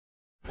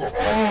You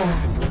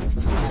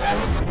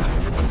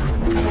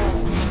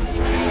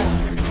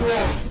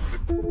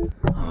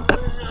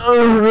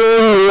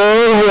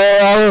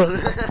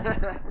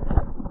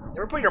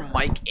ever put your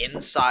mic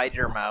inside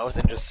your mouth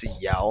and just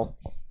yell?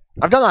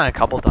 I've done that a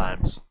couple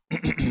times.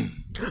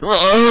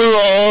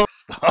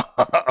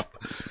 Stop.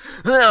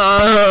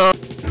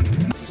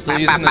 Still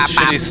using the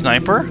shitty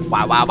sniper?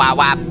 Wow, wow, wow,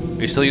 wow.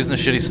 Are you still using the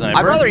shitty sniper?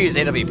 I'd rather use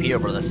AWP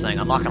over this thing,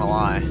 I'm not gonna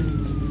lie.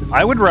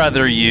 I would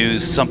rather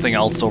use something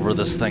else over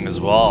this thing as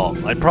well.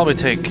 I'd probably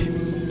take...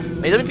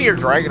 AWP or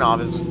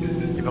Dragunov is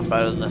even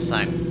better than this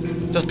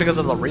thing. Just because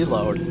of the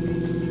reload.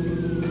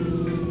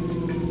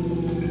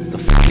 The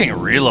fucking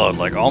reload,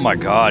 like, oh my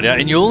god. Yeah,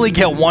 and you only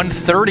get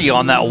 130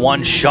 on that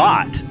one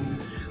shot.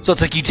 So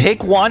it's like you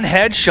take one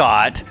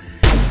headshot,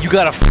 you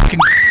gotta fucking...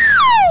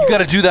 You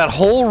gotta do that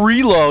whole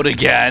reload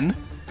again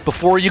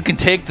before you can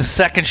take the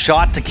second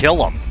shot to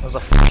kill him. It was a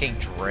fucking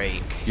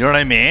Drake. You know what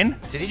I mean?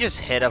 Did he just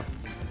hit a...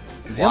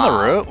 Is he on the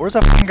roof? Where's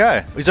that fucking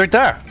guy? Oh, he's right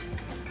there.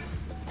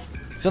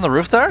 Is he on the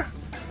roof there?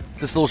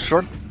 This little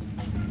short...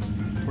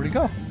 Where'd he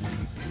go?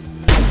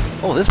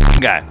 Oh, this fucking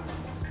guy.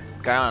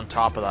 Guy on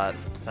top of that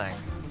thing.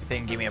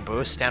 Think give me a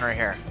boost? Stand right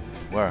here.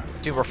 Where?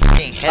 Dude, we're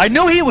fucking hit. I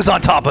knew he was on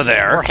top of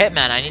there. We're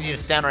hitman. I need you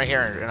to stand right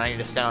here, and I need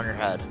to stand on your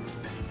head.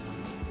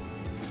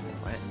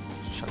 Wait.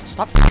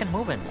 Stop fucking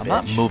moving, I'm bitch.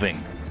 not moving.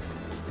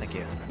 Thank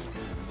you.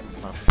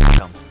 I'm gonna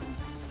fuck him.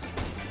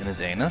 In his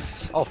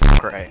anus? Oh,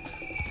 fuck right.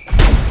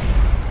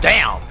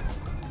 Damn!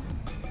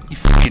 He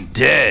fucking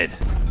dead.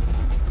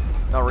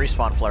 No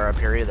respawn flare up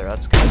here either,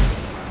 that's good.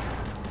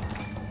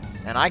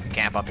 And I can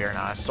camp up here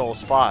now, I stole a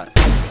spot.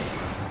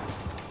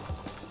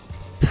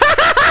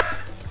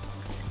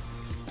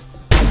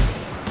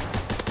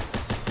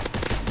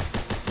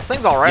 This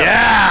thing's alright.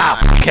 Yeah,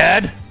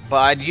 fuckhead!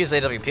 But I'd use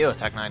AWP with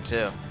Tech 9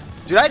 too.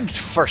 Dude, I'd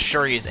for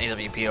sure use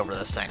AWP over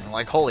this thing.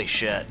 Like, holy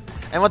shit.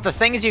 And with the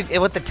things you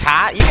can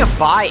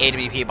buy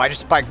AWP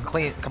by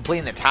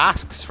completing the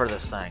tasks for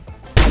this thing.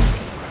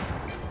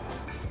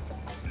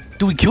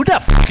 Dude, we killed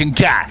that fucking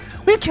guy!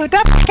 We killed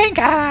that fucking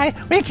guy!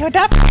 We killed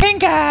that fucking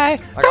guy!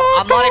 Like,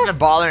 I'm not even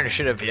bothering to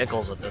shoot at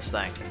vehicles with this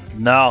thing.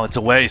 No, it's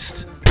a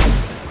waste.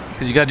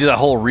 Because you gotta do that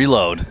whole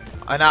reload.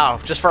 I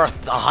know, just for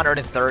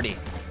 130.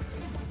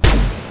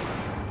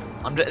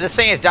 This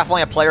thing is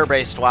definitely a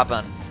player-based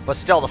weapon, but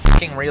still, the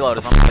fucking reload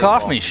is unbelievable.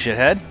 Fuck off me,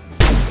 shithead.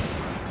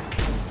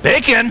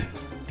 Bacon!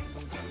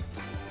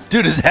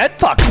 Dude, his head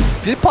fucking...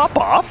 Did it pop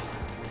off?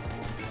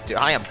 Dude,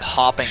 I am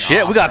popping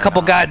Shit, off we got a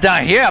couple guys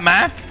down here,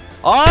 man.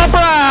 Oh,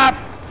 bruh!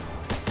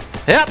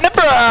 Help me,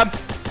 bruh!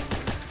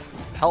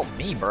 Help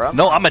me, bro.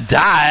 No, I'ma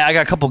die. I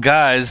got a couple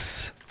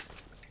guys.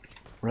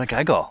 Where'd that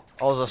guy go?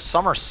 Oh, is a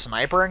summer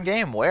sniper in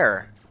game?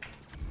 Where?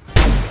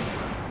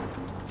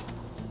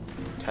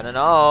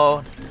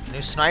 10-0.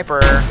 New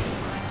sniper.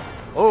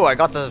 Oh, I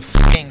got the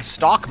fucking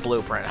stock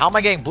blueprint. How am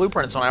I getting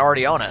blueprints when I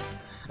already own it?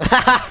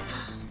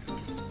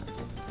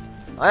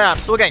 I'm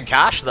still getting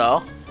cash,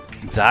 though.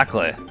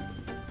 Exactly.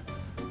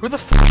 Who the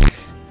fuck?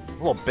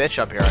 Little bitch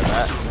up here, I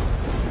bet.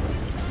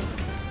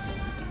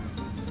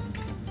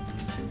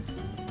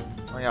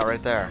 Oh yeah,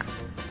 right there.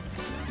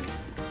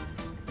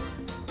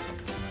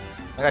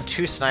 I got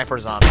two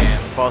snipers on me,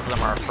 and both of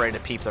them are afraid to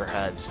peep their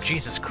heads.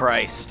 Jesus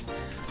Christ.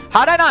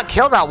 How did I not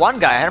kill that one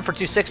guy? I hit him for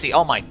 260.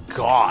 Oh my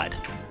god.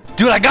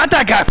 Dude, I got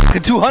that guy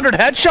fucking 200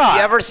 headshot!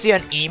 You ever see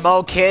an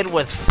emo kid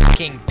with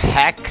fucking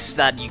pecs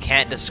that you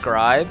can't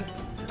describe?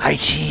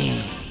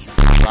 Hi-chi.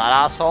 That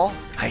asshole?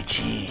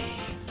 Hi-chi.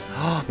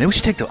 Maybe we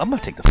should take the... I'm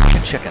gonna take the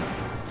fucking chicken.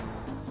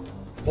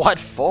 What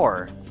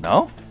for?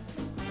 No?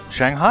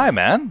 Shanghai,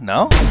 man.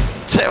 No?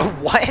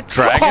 What?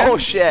 Dragon? Oh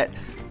shit.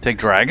 Take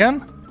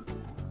dragon?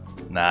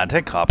 Nah,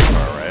 take cop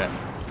car, right?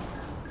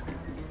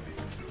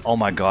 Oh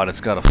my god,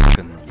 it's got a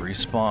fucking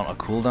respawn, a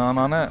cooldown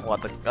on it?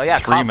 What the? Oh yeah,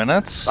 3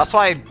 minutes? That's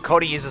why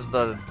Cody uses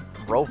the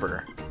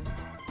rover.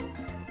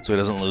 So he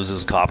doesn't lose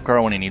his cop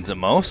car when he needs it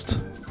most?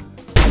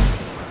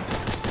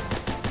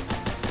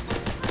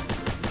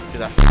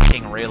 Dude, that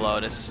fucking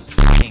reload is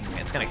fucking...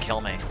 It's gonna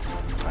kill me.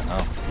 I know.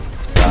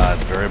 It's bad,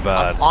 very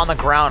bad. I'm on the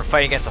ground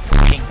fighting against a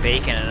fucking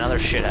bacon and another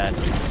shithead.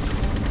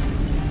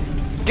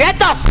 Get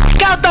the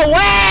fuck out the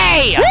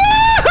way!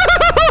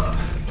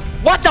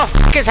 What the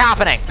fuck is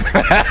happening?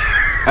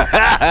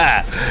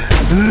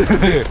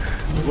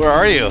 Where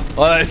are you?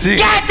 Oh, I see.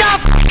 Get the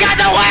fuck out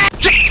the way!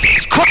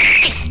 Jesus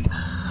Christ!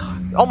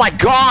 Oh my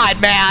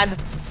god, man!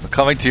 I'm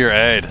coming to your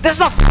aid. This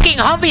is a fucking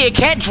Humvee. It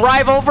can't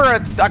drive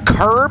over a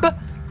curb?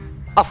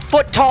 A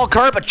foot-tall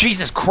curb? But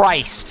Jesus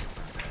Christ.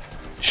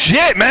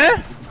 Shit,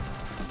 man!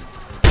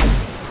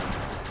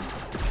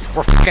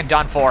 We're fucking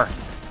done for.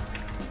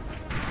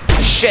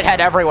 Shithead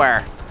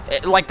everywhere.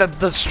 Like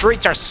the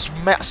streets are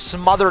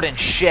smothered in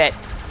shit.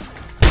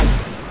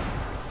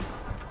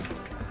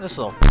 This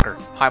little fucker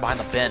hide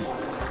behind the bin.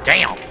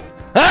 Damn.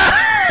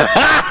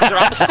 Dude,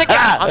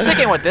 I'm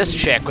sticking with this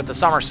chick with the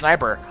summer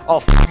sniper.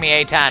 Oh, fuck me,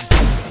 A10.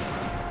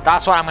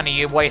 That's why I'm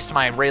gonna waste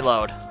my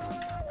reload.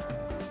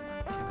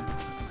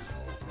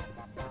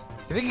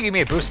 You think you can give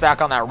me a boost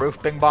back on that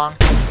roof, Bing Bong?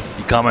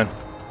 You coming?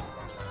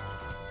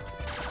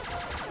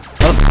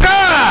 What the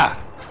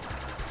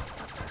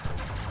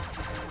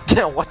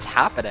What's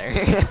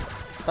happening?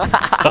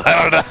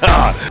 I don't know.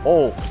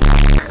 Oh.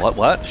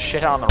 What?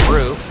 Shit on the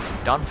roof.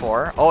 Done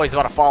for. Oh, he's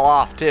about to fall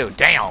off, too.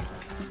 Damn.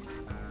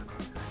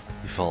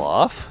 You fell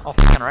off? Oh,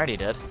 fucking right he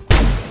did.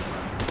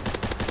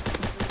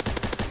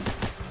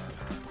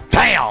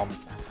 Damn!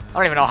 I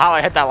don't even know how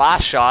I hit that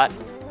last shot.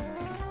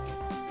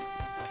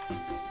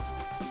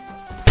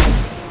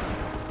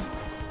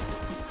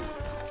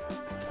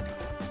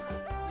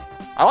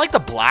 I like the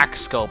black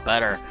scope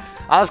better.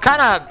 I was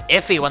kind of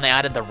iffy when they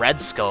added the red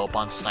scope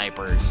on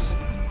snipers.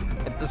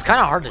 It's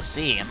kind of hard to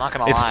see, I'm not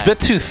gonna lie. It's a bit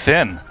too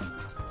thin.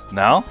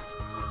 No?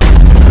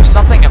 There's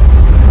something...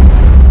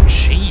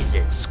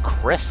 Jesus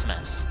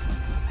Christmas.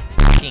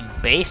 Fucking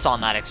bass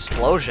on that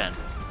explosion.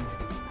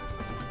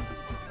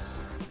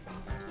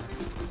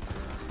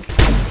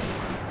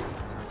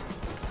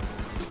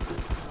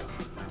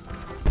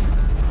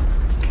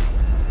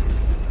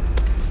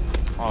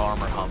 Oh,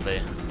 armor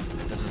Humvee.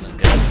 This isn't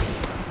good.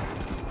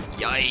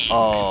 Yikes.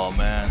 Oh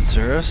man,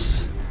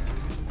 serious?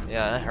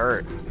 Yeah, that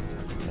hurt.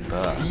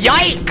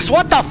 Yikes!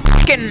 What the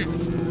fucking...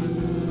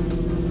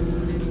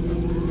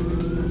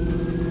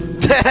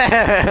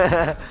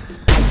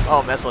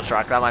 Oh, missile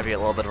truck. That might be a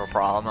little bit of a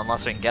problem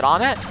unless we can get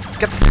on it.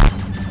 Get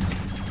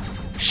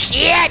the...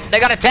 Shit!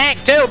 They got a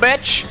tank too,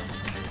 bitch!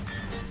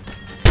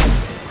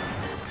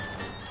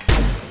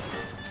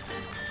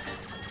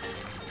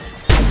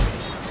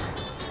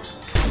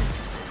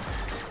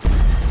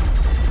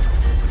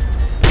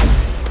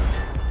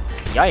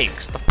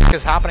 Yikes, the fuck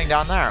is happening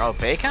down there? Oh,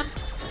 bacon?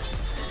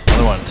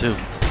 Another one too.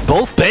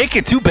 Both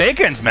bacon, 2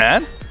 bacons,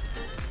 man.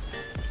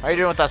 How are you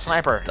doing with that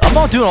sniper? I'm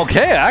not doing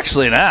okay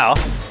actually now.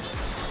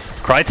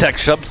 Crytek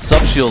sub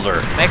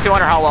shielder. Makes me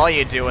wonder how well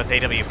you do with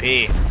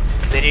AWP.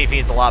 Because AWP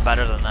is a lot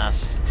better than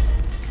this.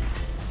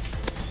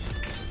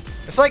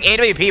 It's like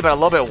AWP, but a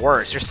little bit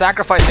worse. You're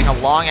sacrificing a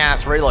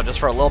long-ass reload just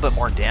for a little bit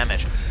more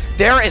damage.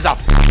 There is a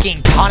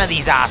fucking ton of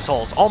these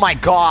assholes. Oh my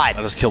god.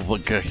 I just got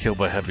killed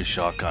by a heavy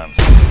shotgun.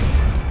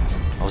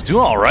 I was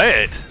doing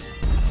alright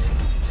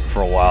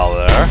for a while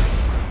there.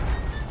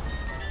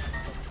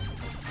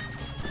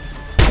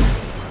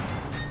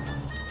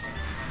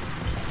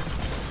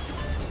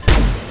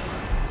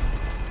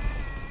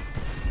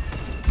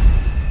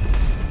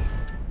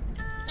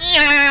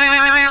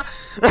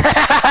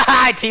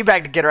 I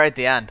teabagged to get right at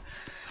the end.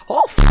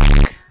 Oh,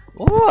 fuck.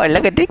 Oh,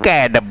 look at this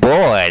guy on the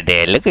board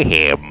there. Look at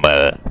him.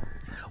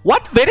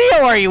 What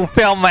video are you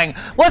filming?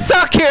 What's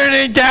up,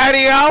 Keiran and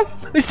Daddy-O?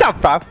 What's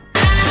up, bro?